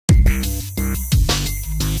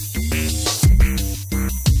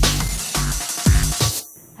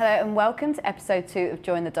and welcome to episode 2 of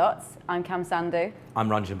Join the Dots. I'm Cam Sandhu. I'm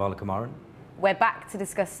Ranjan Balakumaran. We're back to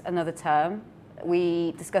discuss another term.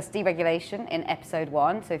 We discussed deregulation in episode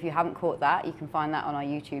 1, so if you haven't caught that, you can find that on our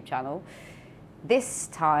YouTube channel. This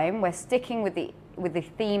time, we're sticking with the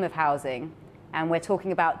theme of housing, and we're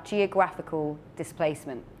talking about geographical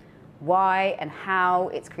displacement, why and how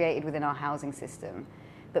it's created within our housing system.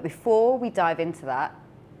 But before we dive into that,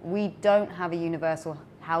 we don't have a universal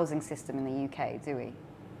housing system in the UK, do we?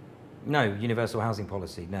 No, universal housing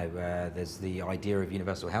policy, no. There's the idea of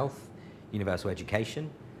universal health, universal education,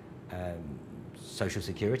 social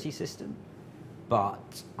security system,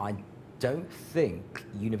 but I don't think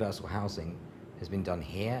universal housing has been done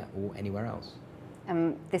here or anywhere else.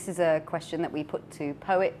 This is a question that we put to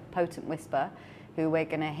poet Potent Whisper, who we're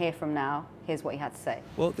going to hear from now. Here's what he had to say.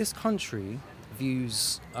 Well, this country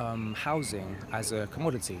views housing as a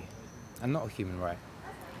commodity and not a human right.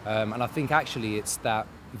 And I think actually it's that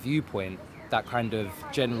viewpoint, that kind of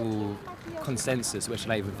general consensus, which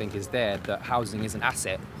I even think is there, that housing is an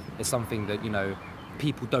asset, is something that,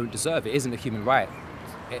 people don't deserve. It isn't a human right.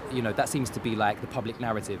 That seems to be like the public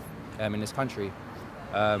narrative in this country.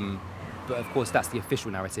 But of course, that's the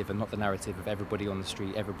official narrative and not the narrative of everybody on the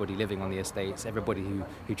street, everybody living on the estates, everybody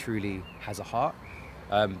who truly has a heart,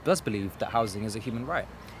 does believe that housing is a human right.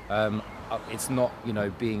 It's not,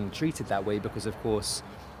 being treated that way because, of course,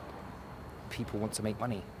 people want to make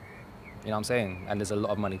money. You know what I'm saying? And there's a lot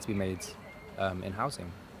of money to be made in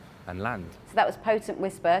housing and land. So that was Potent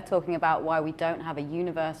Whisper talking about why we don't have a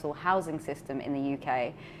universal housing system in the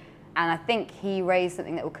UK. And I think he raised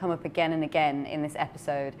something that will come up again and again in this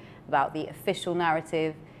episode about the official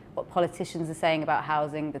narrative, what politicians are saying about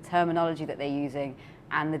housing, the terminology that they're using,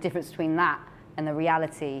 and the difference between that and the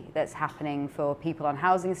reality that's happening for people on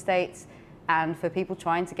housing estates and for people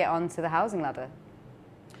trying to get onto the housing ladder.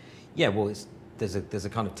 Yeah, well, there's a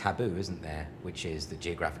kind of taboo, isn't there, which is that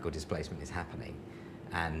geographical displacement is happening,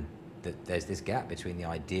 and that there's this gap between the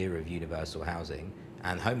idea of universal housing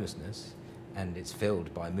and homelessness, and it's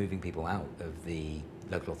filled by moving people out of the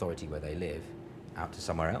local authority where they live out to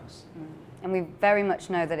somewhere else. And we very much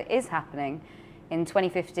know that it is happening. In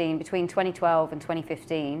 2015, between 2012 and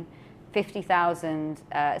 2015, 50,000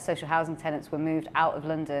 social housing tenants were moved out of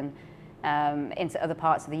London into other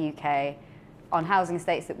parts of the UK on housing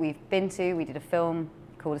estates that we've been to. We did a film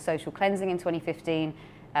called A Social Cleansing in 2015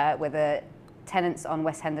 where the tenants on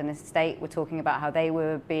West Hendon Estate were talking about how they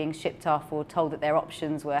were being shipped off or told that their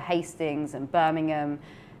options were Hastings and Birmingham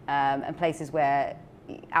and places where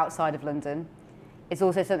outside of London. It's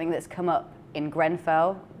also something that's come up in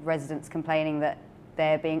Grenfell, residents complaining that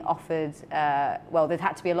they're being offered, there's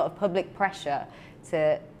had to be a lot of public pressure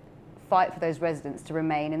to fight for those residents to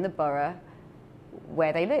remain in the borough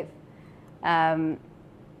where they live.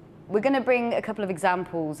 We're going to bring a couple of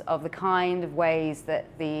examples of the kind of ways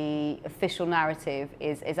that the official narrative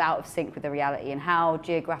is out of sync with the reality and how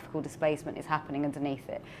geographical displacement is happening underneath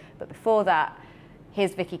it. But before that,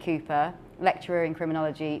 here's Vicky Cooper, lecturer in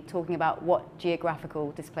criminology, talking about what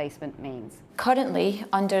geographical displacement means. Currently,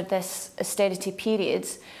 under this austerity period,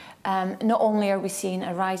 not only are we seeing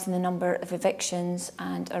a rise in the number of evictions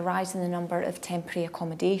and a rise in the number of temporary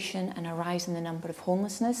accommodation and a rise in the number of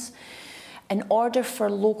homelessness, in order for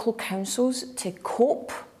local councils to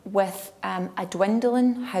cope with a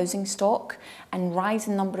dwindling housing stock and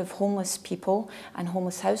rising number of homeless people and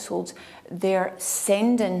homeless households, they're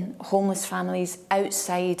sending homeless families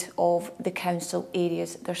outside of the council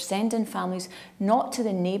areas. They're sending families not to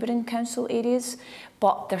the neighbouring council areas,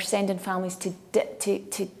 but they're sending families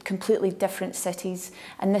to completely different cities.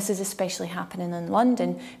 And this is especially happening in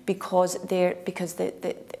London because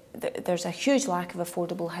there's a huge lack of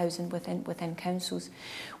affordable housing within councils.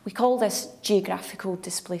 We call this geographical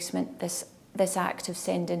displacement, this act of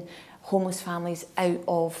sending homeless families out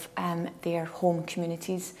of their home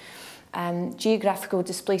communities. Geographical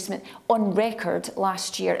displacement on record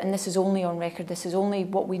last year, and this is only on record, this is only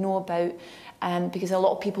what we know about because a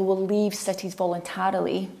lot of people will leave cities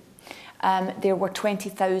voluntarily. There were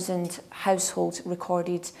 20,000 households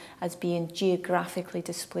recorded as being geographically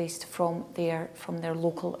displaced from their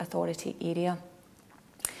local authority area.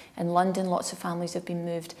 In London, lots of families have been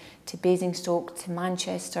moved to Basingstoke, to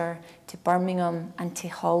Manchester, to Birmingham and to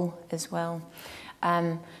Hull as well.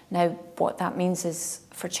 Now, what that means is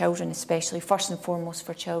for children especially, first and foremost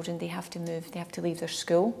for children, they have to move, they have to leave their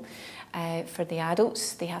school. For the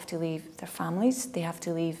adults, they have to leave their families, they have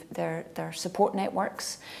to leave their support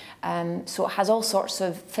networks. So it has all sorts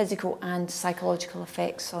of physical and psychological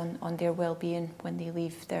effects on their well-being when they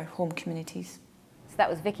leave their home communities. So that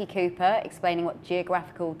was Vicky Cooper explaining what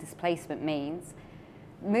geographical displacement means.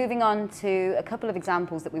 moving on to a couple of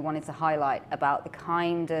examples that we wanted to highlight about the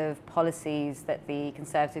kind of policies that the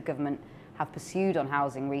Conservative government have pursued on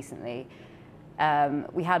housing recently.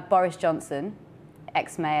 We had Boris Johnson,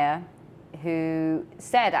 ex-mayor, who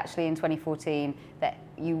said actually in 2014 that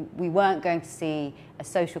we weren't going to see a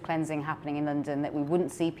social cleansing happening in London, that we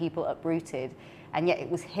wouldn't see people uprooted, and yet it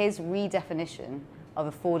was his redefinition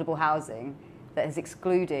of affordable housing that has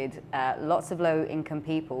excluded lots of low-income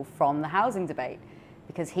people from the housing debate,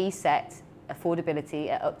 because he set affordability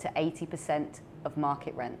at up to 80% of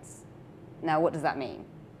market rents. Now, what does that mean?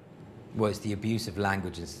 Well, it's the abuse of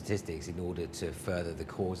language and statistics in order to further the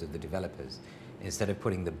cause of the developers. Instead of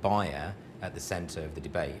putting the buyer at the centre of the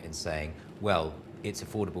debate and saying, well, it's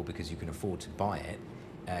affordable because you can afford to buy it,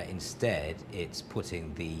 instead it's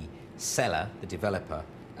putting the seller, the developer,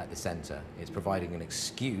 at the centre. It's providing an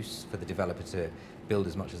excuse for the developer to build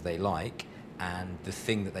as much as they like, and the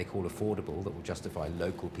thing that they call affordable that will justify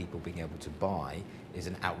local people being able to buy is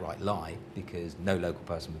an outright lie, because no local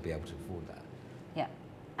person would be able to afford that. Yeah,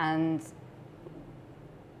 and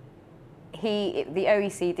the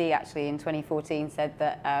OECD actually in 2014 said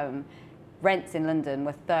that rents in London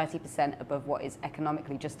were 30% above what is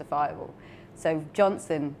economically justifiable. So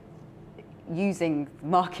Johnson, using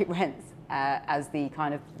market rents as the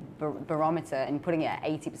kind of barometer and putting it at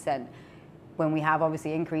 80%, when we have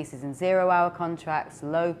obviously increases in zero-hour contracts,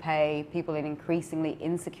 low pay, people in increasingly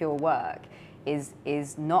insecure work, is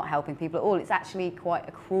not helping people at all. It's actually quite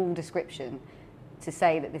a cruel description to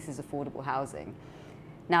say that this is affordable housing.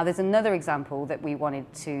 Now, there's another example that we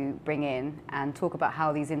wanted to bring in and talk about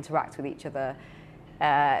how these interact with each other.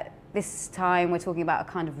 This time we're talking about a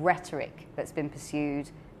kind of rhetoric that's been pursued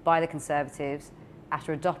by the Conservatives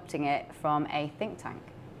after adopting it from a think tank.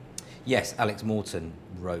 Yes, Alex Morton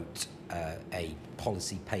wrote a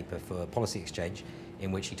policy paper for Policy Exchange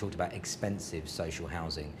in which he talked about expensive social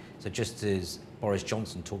housing. So just as Boris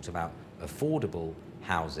Johnson talked about affordable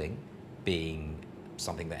housing being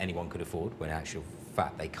something that anyone could afford, when in actual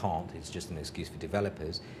fact they can't, it's just an excuse for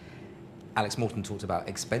developers, Alex Morton talked about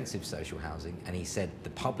expensive social housing, and he said the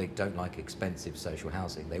public don't like expensive social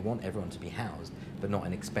housing. They want everyone to be housed, but not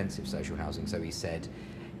in expensive social housing. So he said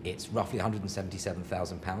it's roughly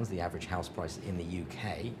 £177,000, the average house price in the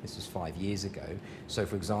UK. This was 5 years ago. So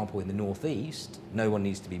for example, in the northeast, no one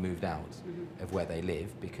needs to be moved out of where they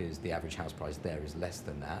live because the average house price there is less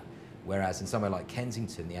than that. Whereas in somewhere like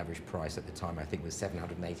Kensington, the average price at the time, I think, was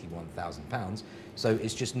 £781,000. So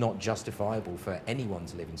it's just not justifiable for anyone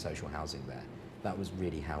to live in social housing there. That was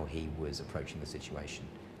really how he was approaching the situation.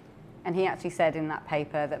 And he actually said in that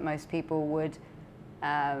paper that most people would,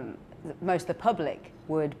 most of the public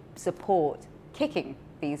would support kicking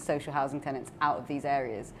these social housing tenants out of these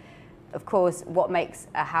areas. Of course, what makes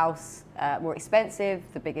a house more expensive,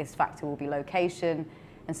 the biggest factor will be location.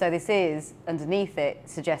 And so this is, underneath it,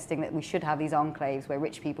 suggesting that we should have these enclaves where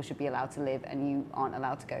rich people should be allowed to live and you aren't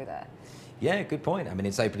allowed to go there. Yeah, good point. I mean,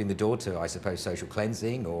 it's opening the door to, I suppose, social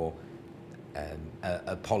cleansing or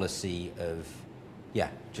a policy of,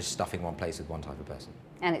 just stuffing one place with one type of person.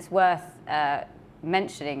 And it's worth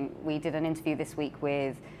mentioning, we did an interview this week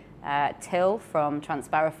with Till from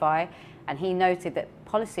Transparify, and he noted that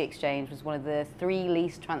Policy Exchange was one of the 3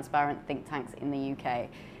 least transparent think tanks in the UK.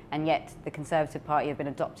 And yet the Conservative Party have been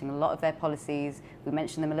adopting a lot of their policies. We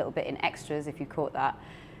mentioned them a little bit in extras, if you caught that.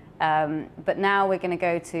 But now we're going to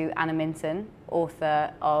go to Anna Minton,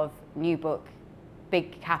 author of new book,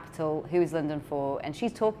 Big Capital, Who is London For? And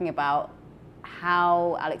she's talking about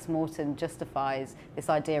how Alex Morton justifies this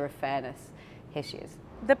idea of fairness. Here she is.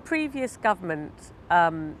 The previous government,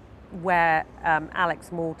 where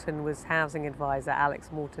Alex Morton was housing advisor, Alex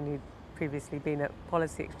Morton, who'd previously been at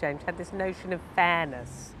Policy Exchange, had this notion of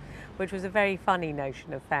fairness, which was a very funny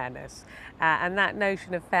notion of fairness. And that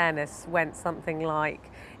notion of fairness went something like,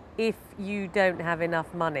 if you don't have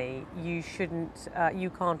enough money, you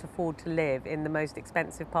can't afford to live in the most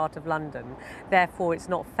expensive part of London. Therefore, it's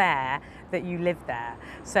not fair that you live there.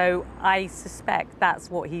 So I suspect that's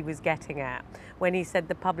what he was getting at. When he said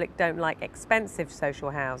the public don't like expensive social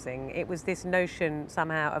housing, it was this notion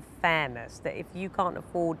somehow of fairness, that if you can't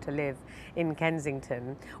afford to live in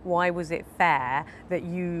Kensington, why was it fair that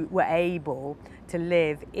you were able to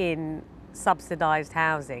live in subsidised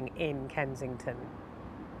housing in Kensington?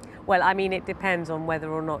 Well, I mean, it depends on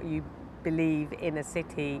whether or not you believe in a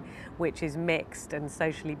city which is mixed and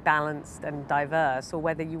socially balanced and diverse, or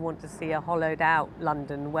whether you want to see a hollowed out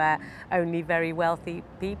London where only very wealthy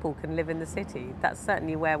people can live in the city. That's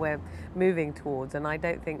certainly where we're moving towards, and I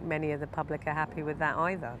don't think many of the public are happy with that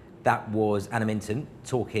either. That was Anna Minton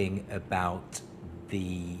talking about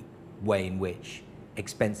the way in which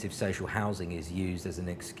expensive social housing is used as an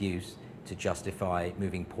excuse to justify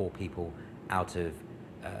moving poor people out of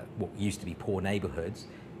what used to be poor neighbourhoods.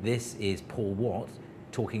 This is Paul Watt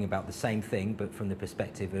talking about the same thing, but from the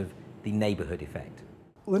perspective of the neighbourhood effect.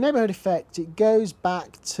 Well, the neighbourhood effect, it goes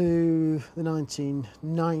back to the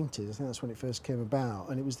 1990s. I think that's when it first came about.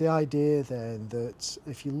 And it was the idea then that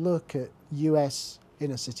if you look at US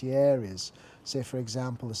inner city areas, say for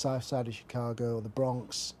example the south side of Chicago or the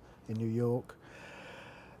Bronx in New York,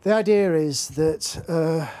 the idea is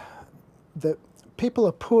that that people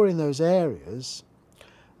are poor in those areas,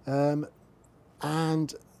 and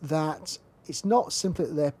that it's not simply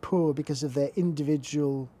that they're poor because of their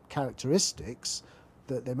individual characteristics,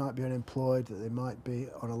 that they might be unemployed, that they might be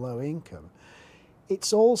on a low income.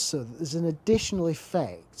 It's also that there's an additional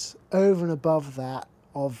effect over and above that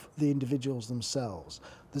of the individuals themselves.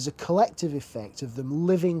 There's a collective effect of them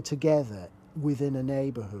living together within a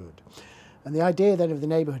neighbourhood. And the idea then of the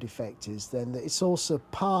neighbourhood effect is then that it's also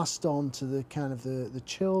passed on to the kind of the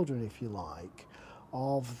children, if you like,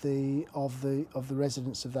 of the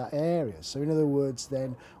residents of that area. So in other words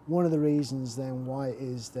then, one of the reasons then why it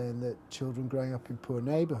is then that children growing up in poor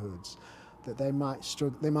neighbourhoods, that they might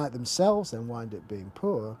struggle, they might themselves then wind up being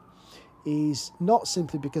poor, is not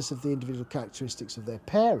simply because of the individual characteristics of their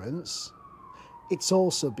parents, it's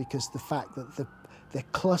also because the fact that they're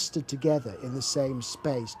clustered together in the same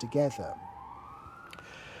space together.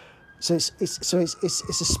 So it's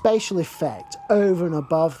a spatial effect over and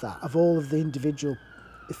above that of all of the individual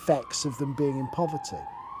effects of them being in poverty.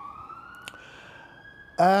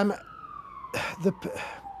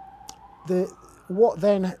 What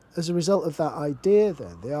then, as a result of that idea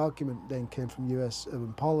then, the argument then came from US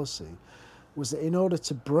urban policy, was that in order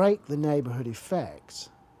to break the neighbourhood effect,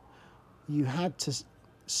 you had to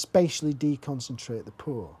spatially deconcentrate the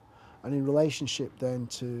poor. And in relationship then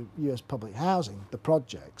to US public housing, the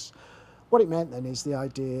projects, what it meant then is the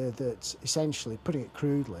idea that essentially, putting it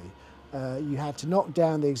crudely, you had to knock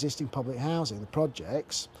down the existing public housing, the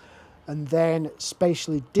projects, and then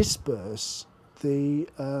spatially disperse the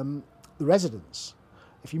residents.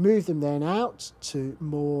 If you move them then out to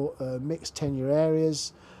more mixed tenure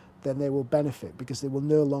areas, then they will benefit because they will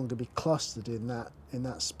no longer be clustered in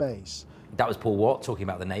that space. That was Paul Watt talking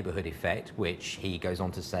about the neighbourhood effect, which he goes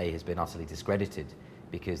on to say has been utterly discredited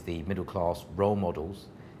because the middle class role models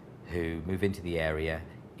who move into the area,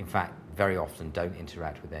 in fact, very often don't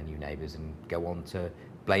interact with their new neighbours and go on to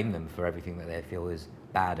blame them for everything that they feel is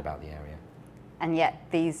bad about the area. And yet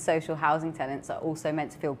these social housing tenants are also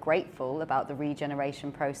meant to feel grateful about the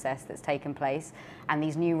regeneration process that's taken place and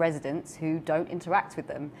these new residents who don't interact with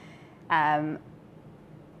them.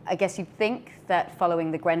 I guess you'd think that following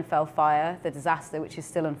the Grenfell fire, the disaster which is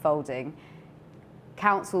still unfolding,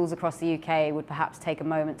 councils across the UK would perhaps take a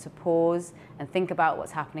moment to pause and think about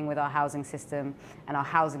what's happening with our housing system and our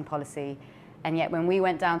housing policy. And yet when we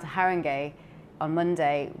went down to Haringey on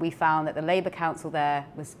Monday, we found that the Labour Council there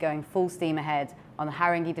was going full steam ahead on the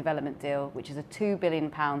Haringey development deal, which is a £2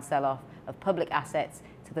 billion sell-off of public assets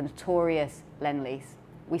to the notorious Lend-Lease.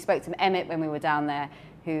 We spoke to Emmett when we were down there,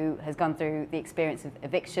 who has gone through the experience of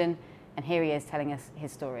eviction, and here he is telling us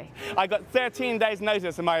his story. I got 13 days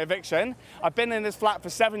notice of my eviction. I've been in this flat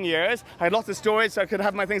for 7 years. I had lots of storage so I could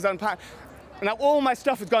have my things unpacked. Now all my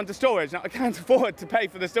stuff has gone to storage. Now I can't afford to pay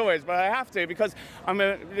for the storage, but I have to because I've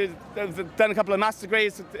done a couple of maths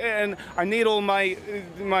degrees and I need all my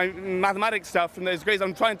mathematics stuff from those degrees.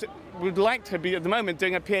 Would like to be at the moment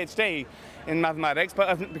doing a PhD in mathematics,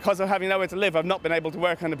 but because of having nowhere to live, I've not been able to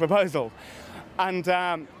work on the proposal. And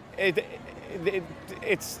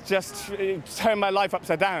it's just turned my life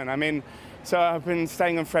upside down. I mean, so I've been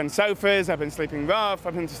staying on friends' sofas, I've been sleeping rough,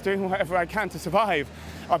 I've been just doing whatever I can to survive.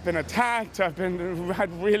 I've been attacked, I've had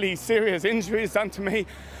really serious injuries done to me,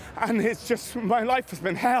 and it's just, my life has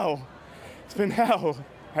been hell. It's been hell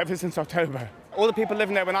ever since October. All the people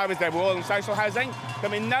living there when I was there were all in social housing.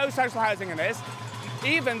 There'll be no social housing in this.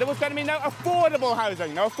 Even there was going to be no affordable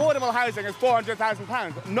housing. No affordable housing is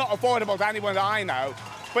 £400,000. Not affordable to anyone that I know.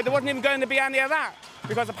 But there wasn't even going to be any of that.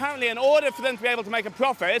 Because apparently in order for them to be able to make a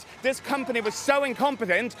profit, this company was so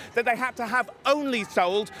incompetent that they had to have only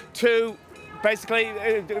sold to basically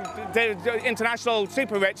the international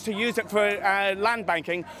super rich to use it for land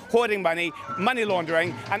banking, hoarding money, money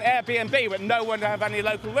laundering, and Airbnb with no one to have any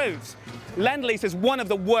local roots. Lend-Lease is one of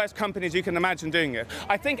the worst companies you can imagine doing it.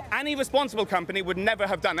 I think any responsible company would never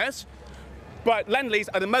have done it, but Lend-Lease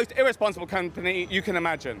are the most irresponsible company you can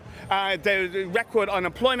imagine. The record on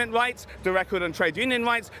employment rights, the record on trade union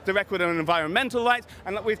rights, the record on environmental rights,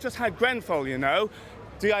 and we've just had Grenfell, you know.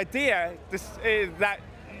 The idea that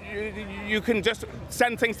you can just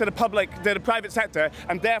send things to the public, to the private sector,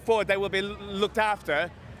 and therefore they will be looked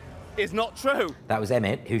after, is not true. That was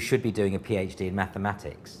Emmett, who should be doing a PhD in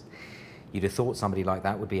mathematics. You'd have thought somebody like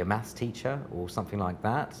that would be a maths teacher or something like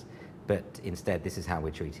that, but instead this is how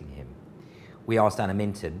we're treating him. We asked Anna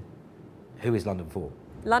Minton, who is London for?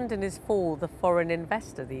 London is for the foreign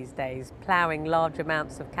investor these days, ploughing large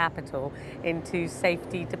amounts of capital into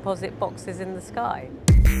safety deposit boxes in the sky.